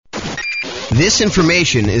This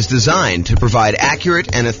information is designed to provide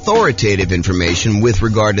accurate and authoritative information with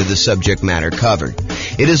regard to the subject matter covered.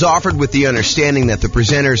 It is offered with the understanding that the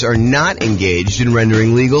presenters are not engaged in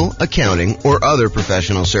rendering legal, accounting, or other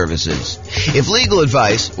professional services. If legal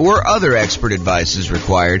advice or other expert advice is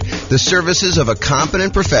required, the services of a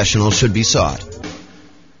competent professional should be sought.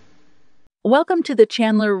 Welcome to the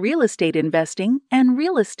Chandler Real Estate Investing and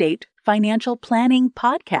Real Estate Financial Planning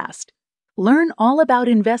Podcast. Learn all about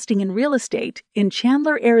investing in real estate in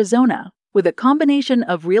Chandler, Arizona, with a combination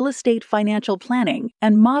of real estate financial planning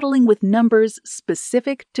and modeling with numbers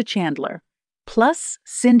specific to Chandler, plus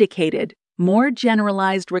syndicated, more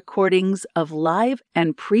generalized recordings of live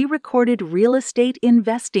and pre-recorded real estate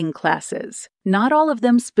investing classes, not all of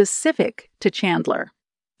them specific to Chandler.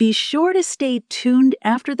 Be sure to stay tuned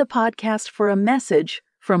after the podcast for a message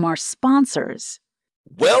from our sponsors.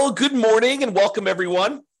 Well, good morning and welcome,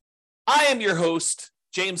 everyone. I am your host,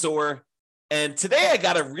 James Orr, and today I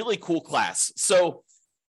got a really cool class. So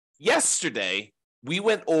yesterday, we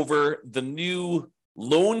went over the new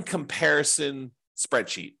loan comparison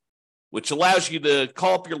spreadsheet, which allows you to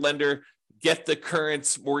call up your lender, get the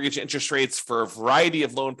current mortgage interest rates for a variety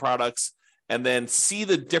of loan products, and then see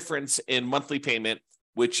the difference in monthly payment,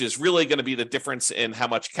 which is really going to be the difference in how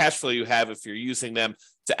much cash flow you have if you're using them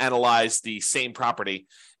to analyze the same property.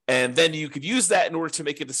 And then you could use that in order to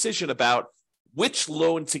make a decision about which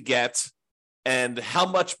loan to get and how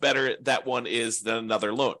much better that one is than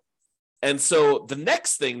another loan. And so the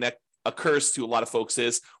next thing that occurs to a lot of folks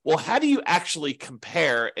is, well, how do you actually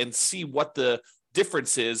compare and see what the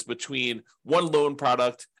difference is between one loan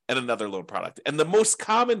product and another loan product? And the most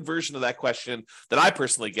common version of that question that I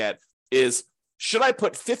personally get is, should I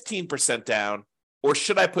put 15% down or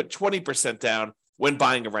should I put 20% down when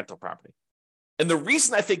buying a rental property? And the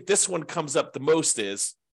reason I think this one comes up the most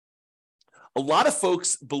is a lot of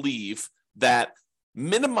folks believe that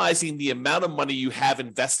minimizing the amount of money you have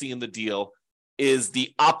investing in the deal is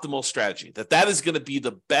the optimal strategy, that is going to be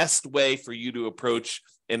the best way for you to approach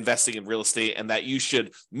investing in real estate, and that you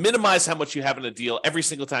should minimize how much you have in a deal every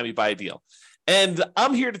single time you buy a deal. And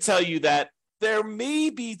I'm here to tell you that there may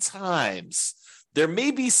be times, there may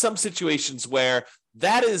be some situations where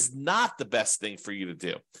that is not the best thing for you to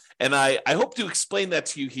do. And I hope to explain that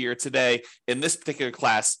to you here today in this particular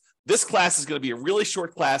class. This class is going to be a really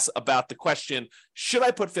short class about the question, should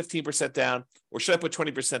I put 15% down or should I put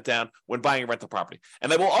 20% down when buying a rental property?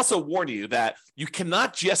 And I will also warn you that you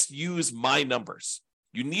cannot just use my numbers.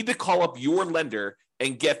 You need to call up your lender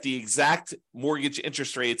and get the exact mortgage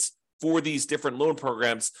interest rates for these different loan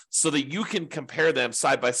programs so that you can compare them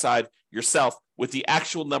side by side yourself with the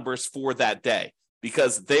actual numbers for that day,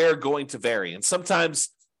 because they're going to vary. And sometimes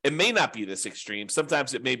it may not be this extreme.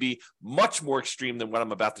 Sometimes it may be much more extreme than what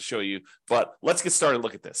I'm about to show you. But let's get started and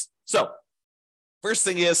look at this. So first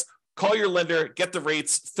thing is, call your lender, get the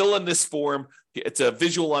rates, fill in this form. It's a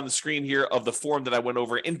visual on the screen here of the form that I went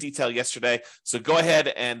over in detail yesterday. So go ahead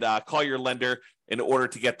and call your lender in order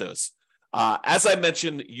to get those. As I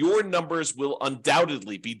mentioned, your numbers will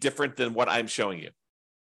undoubtedly be different than what I'm showing you.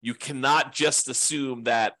 You cannot just assume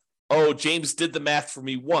that, oh, James did the math for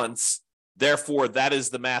me once, therefore that is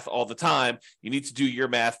the math all the time. You need to do your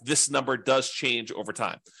math. This number does change over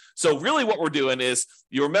time. So really what we're doing is,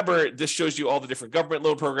 you remember this shows you all the different government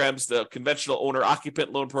loan programs, the conventional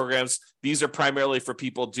owner-occupant loan programs. These are primarily for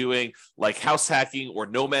people doing like house hacking or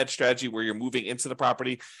nomad strategy where you're moving into the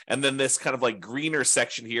property. And then this kind of like greener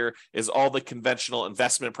section here is all the conventional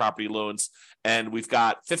investment property loans. And we've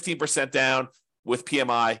got 15% down with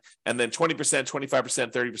PMI, and then 20%,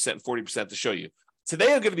 25%, 30%, and 40% to show you. Today,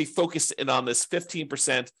 I'm going to be focused in on this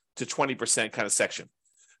 15% to 20% kind of section.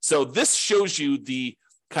 So this shows you the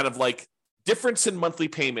kind of like difference in monthly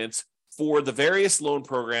payments for the various loan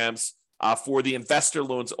programs for the investor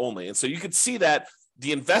loans only. And so you can see that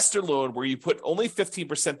the investor loan where you put only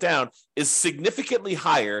 15% down is significantly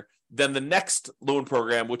higher than the next loan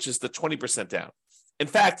program, which is the 20% down. In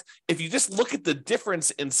fact, if you just look at the difference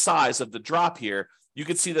in size of the drop here, you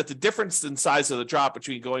can see that the difference in size of the drop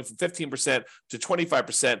between going from 15% to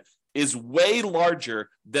 25% is way larger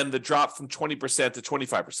than the drop from 20% to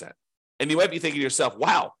 25%. And you might be thinking to yourself,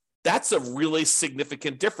 wow, that's a really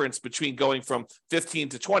significant difference between going from 15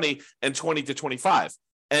 to 20 and 20 to 25.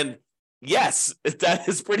 And yes, that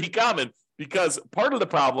is pretty common, because part of the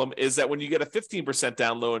problem is that when you get a 15%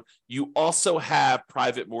 down loan, you also have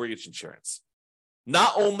private mortgage insurance.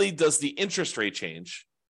 Not only does the interest rate change,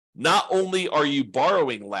 not only are you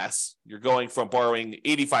borrowing less, you're going from borrowing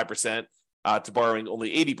 85% to borrowing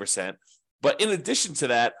only 80%, but in addition to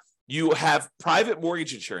that, you have private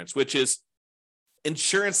mortgage insurance, which is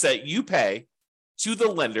insurance that you pay to the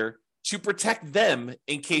lender to protect them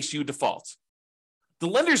in case you default. The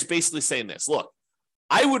lender's basically saying this, look,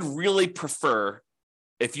 I would really prefer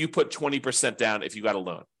if you put 20% down if you got a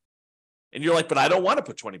loan. And you're like, but I don't want to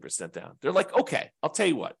put 20% down. They're like, okay, I'll tell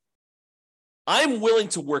you what. I'm willing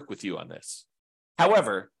to work with you on this.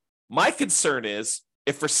 However, my concern is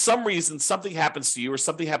if for some reason something happens to you or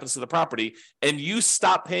something happens to the property and you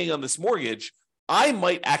stop paying on this mortgage, I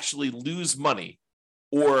might actually lose money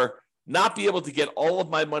or not be able to get all of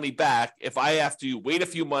my money back if I have to wait a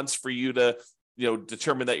few months for you to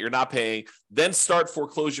determine that you're not paying, then start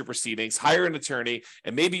foreclosure proceedings, hire an attorney,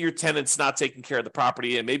 and maybe your tenant's not taking care of the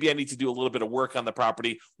property, and maybe I need to do a little bit of work on the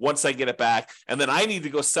property once I get it back, and then I need to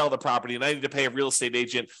go sell the property, and I need to pay a real estate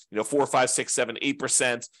agent, 4, 5, 6, 7,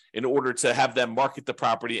 8% in order to have them market the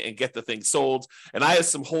property and get the thing sold. And I have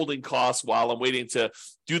some holding costs while I'm waiting to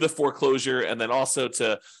do the foreclosure, and then also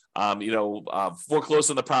to foreclose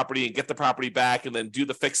on the property and get the property back, and then do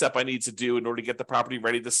the fix up I need to do in order to get the property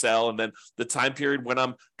ready to sell. And then the time period when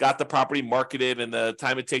I'm got the property marketed and the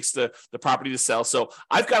time it takes the property to sell. So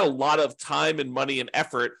I've got a lot of time and money and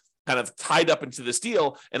effort kind of tied up into this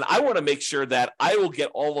deal. And I want to make sure that I will get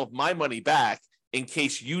all of my money back in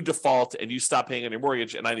case you default and you stop paying on your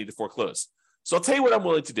mortgage and I need to foreclose. So I'll tell you what I'm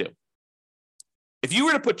willing to do. If you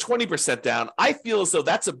were to put 20% down, I feel as though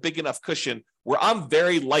that's a big enough cushion where I'm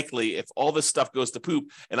very likely, if all this stuff goes to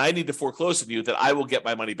poop and I need to foreclose on you, that I will get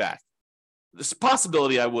my money back. There's a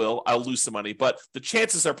possibility I'll lose some money, but the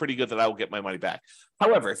chances are pretty good that I will get my money back.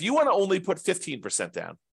 However, if you want to only put 15%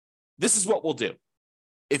 down, this is what we'll do.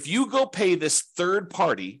 If you go pay this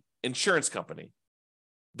third-party insurance company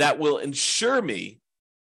that will insure me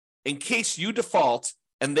in case you default,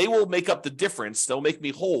 and they will make up the difference, they'll make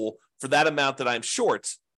me whole for that amount that I'm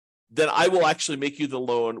short, then I will actually make you the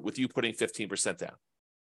loan with you putting 15% down.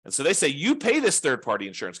 And so they say, you pay this third-party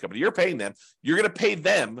insurance company, you're paying them, you're going to pay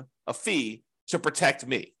them a fee to protect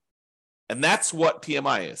me. And that's what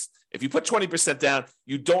PMI is. If you put 20% down,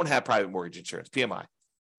 you don't have private mortgage insurance, PMI.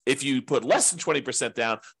 If you put less than 20%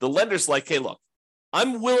 down, the lender's like, hey, look,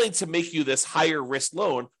 I'm willing to make you this higher risk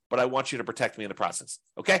loan, but I want you to protect me in the process,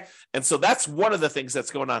 okay? And so that's one of the things that's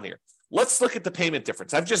going on here. Let's look at the payment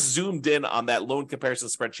difference. I've just zoomed in on that loan comparison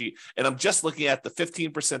spreadsheet, and I'm just looking at the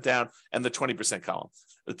 15% down and the 20% column.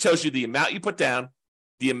 It tells you the amount you put down,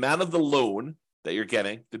 the amount of the loan that you're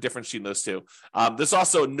getting, the difference between those two. There's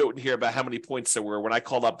also a note in here about how many points there were. When I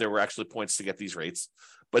called up, there were actually points to get these rates.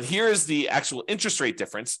 But here is the actual interest rate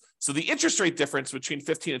difference. So the interest rate difference between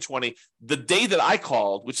 15 and 20, the day that I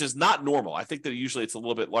called, which is not normal. I think that usually it's a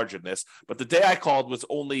little bit larger than this, but the day I called was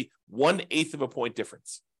only 1/8 of a point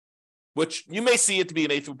difference, which you may see it to be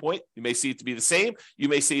 1/8 of a point. You may see it to be the same. You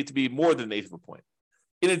may see it to be more than 1/8 of a point.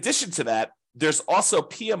 In addition to that, there's also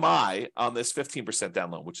PMI on this 15%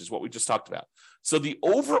 down loan, which is what we just talked about. So the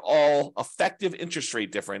overall effective interest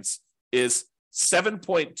rate difference is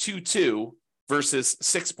 7.22 versus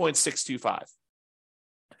 6.625.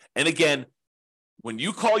 And again, when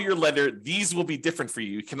you call your lender, these will be different for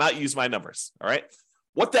you. You cannot use my numbers, all right?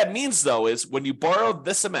 What that means, though, is when you borrow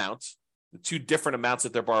this amount, the two different amounts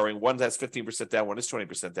that they're borrowing, one has 15% down, one is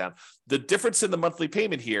 20% down, the difference in the monthly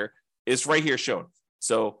payment here is right here shown.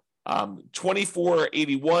 So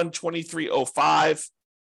 $24.81, $23.05.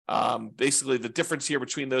 Basically, the difference here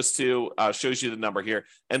between those two shows you the number here.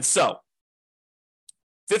 And so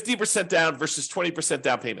 50% down versus 20%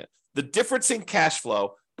 down payment. The difference in cash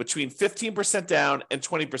flow between 15% down and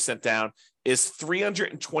 20% down is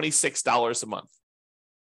 $326 a month.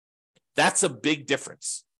 That's a big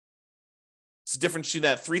difference. It's the difference between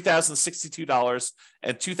that $3,062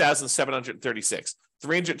 and $2,736,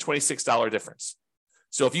 $326 difference.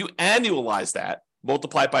 So if you annualize that,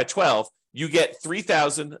 multiply it by 12, you get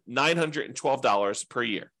 $3,912 per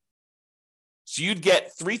year. So you'd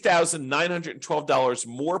get $3,912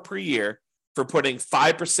 more per year for putting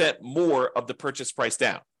 5% more of the purchase price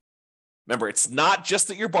down. Remember, it's not just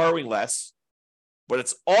that you're borrowing less, but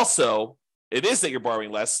it is that you're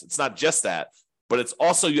borrowing less. It's not just that, but it's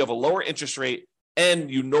also you have a lower interest rate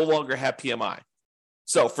and you no longer have PMI.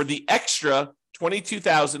 So for the extra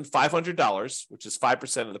 $22,500, which is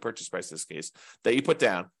 5% of the purchase price in this case, that you put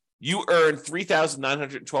down, you earn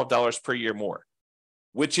 $3,912 per year more,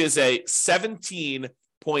 which is a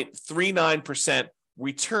 17.39%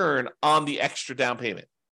 return on the extra down payment.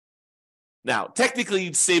 Now, technically,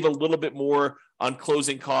 you'd save a little bit more on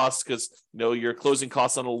closing costs because your closing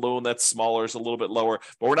costs on a loan that's smaller is a little bit lower,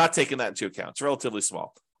 but we're not taking that into account. It's relatively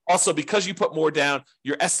small. Also, because you put more down,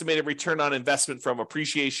 your estimated return on investment from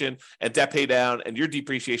appreciation and debt pay down and your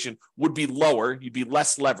depreciation would be lower. You'd be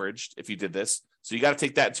less leveraged if you did this. So you got to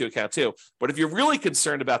take that into account too. But if you're really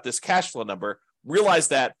concerned about this cash flow number, realize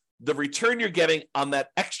that the return you're getting on that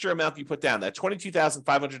extra amount you put down, that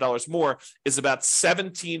 $22,500 more, is about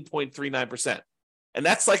 17.39%. And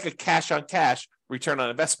that's like a cash on cash return on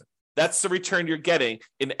investment. That's the return you're getting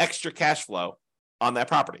in extra cash flow on that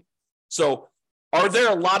property. So are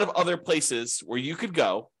there a lot of other places where you could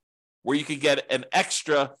go where you could get an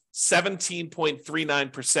extra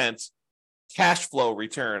 17.39% cash flow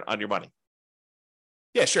return on your money?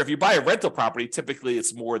 Yeah, sure. If you buy a rental property, typically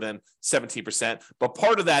it's more than 17%, but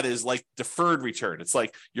part of that is like deferred return. It's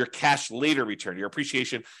like your cash later return, your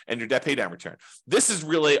appreciation and your debt pay down return. This is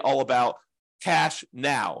really all about cash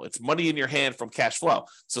now. It's money in your hand from cash flow.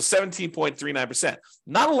 So 17.39%.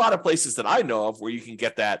 Not a lot of places that I know of where you can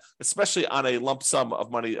get that, especially on a lump sum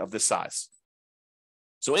of money of this size.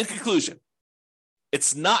 So in conclusion,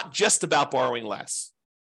 it's not just about borrowing less.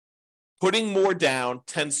 Putting more down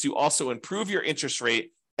tends to also improve your interest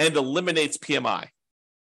rate and eliminates PMI.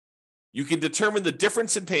 You can determine the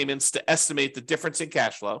difference in payments to estimate the difference in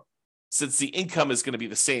cash flow, since the income is going to be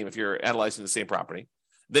the same if you're analyzing the same property.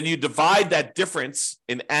 Then you divide that difference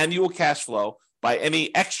in annual cash flow by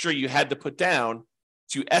any extra you had to put down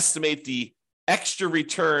to estimate the extra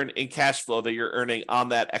return in cash flow that you're earning on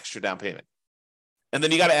that extra down payment. And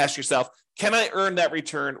then you got to ask yourself, can I earn that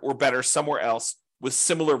return or better somewhere else with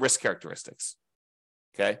similar risk characteristics?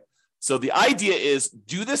 Okay. So the idea is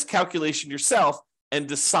do this calculation yourself and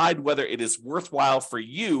decide whether it is worthwhile for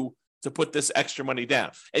you to put this extra money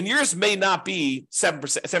down. And yours may not be 7%,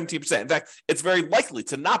 17%. In fact, it's very likely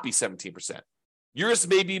to not be 17%. Yours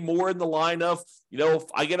may be more in the line of, if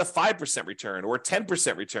I get a 5% return or a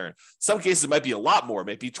 10% return. Some cases it might be a lot more,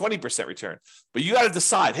 maybe 20% return. But you got to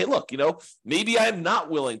decide, hey, look, maybe I'm not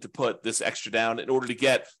willing to put this extra down in order to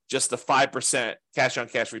get just a 5% cash on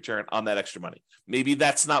cash return on that extra money. Maybe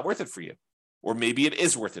that's not worth it for you. Or maybe it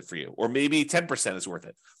is worth it for you. Or maybe 10% is worth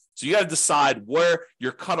it. So you got to decide where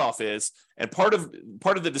your cutoff is. And part of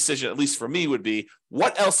the decision, at least for me, would be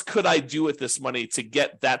what else could I do with this money to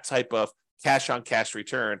get that type of cash on cash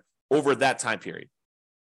return over that time period.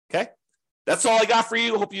 Okay. That's all I got for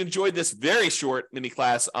you. Hope you enjoyed this very short mini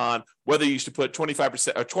class on whether you should put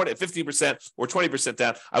 25% or 15% or 20%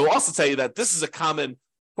 down. I will also tell you that this is a common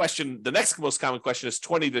question. The next most common question is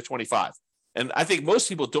 20 to 25. And I think most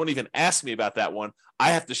people don't even ask me about that one. I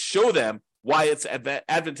have to show them why it's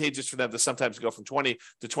advantageous for them to sometimes go from 20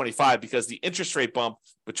 to 25 because the interest rate bump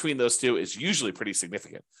between those two is usually pretty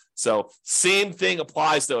significant. So same thing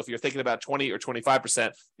applies, though, if you're thinking about 20 or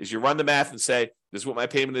 25%, is you run the math and say, this is what my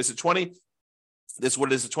payment is at 20, this is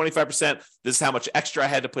what it is at 25%, this is how much extra I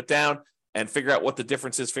had to put down, and figure out what the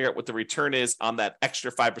difference is, figure out what the return is on that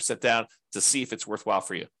extra 5% down to see if it's worthwhile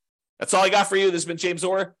for you. That's all I got for you. This has been James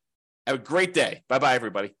Orr. Have a great day. Bye-bye,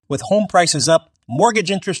 everybody. With home prices up, mortgage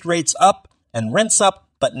interest rates up, and rents up,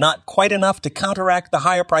 but not quite enough to counteract the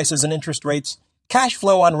higher prices and interest rates, cash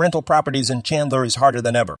flow on rental properties in Chandler is harder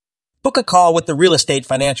than ever. Book a call with the Real Estate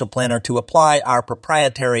Financial Planner to apply our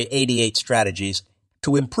proprietary 88 strategies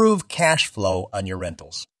to improve cash flow on your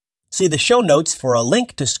rentals. See the show notes for a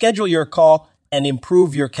link to schedule your call and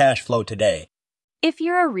improve your cash flow today. If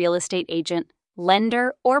you're a real estate agent,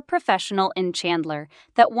 lender, or professional in Chandler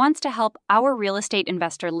that wants to help our real estate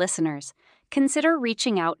investor listeners, consider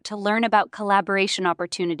reaching out to learn about collaboration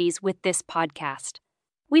opportunities with this podcast.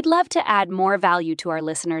 We'd love to add more value to our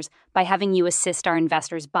listeners by having you assist our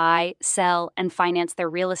investors buy, sell, and finance their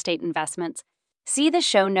real estate investments. See the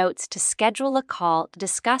show notes to schedule a call to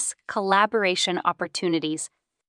discuss collaboration opportunities.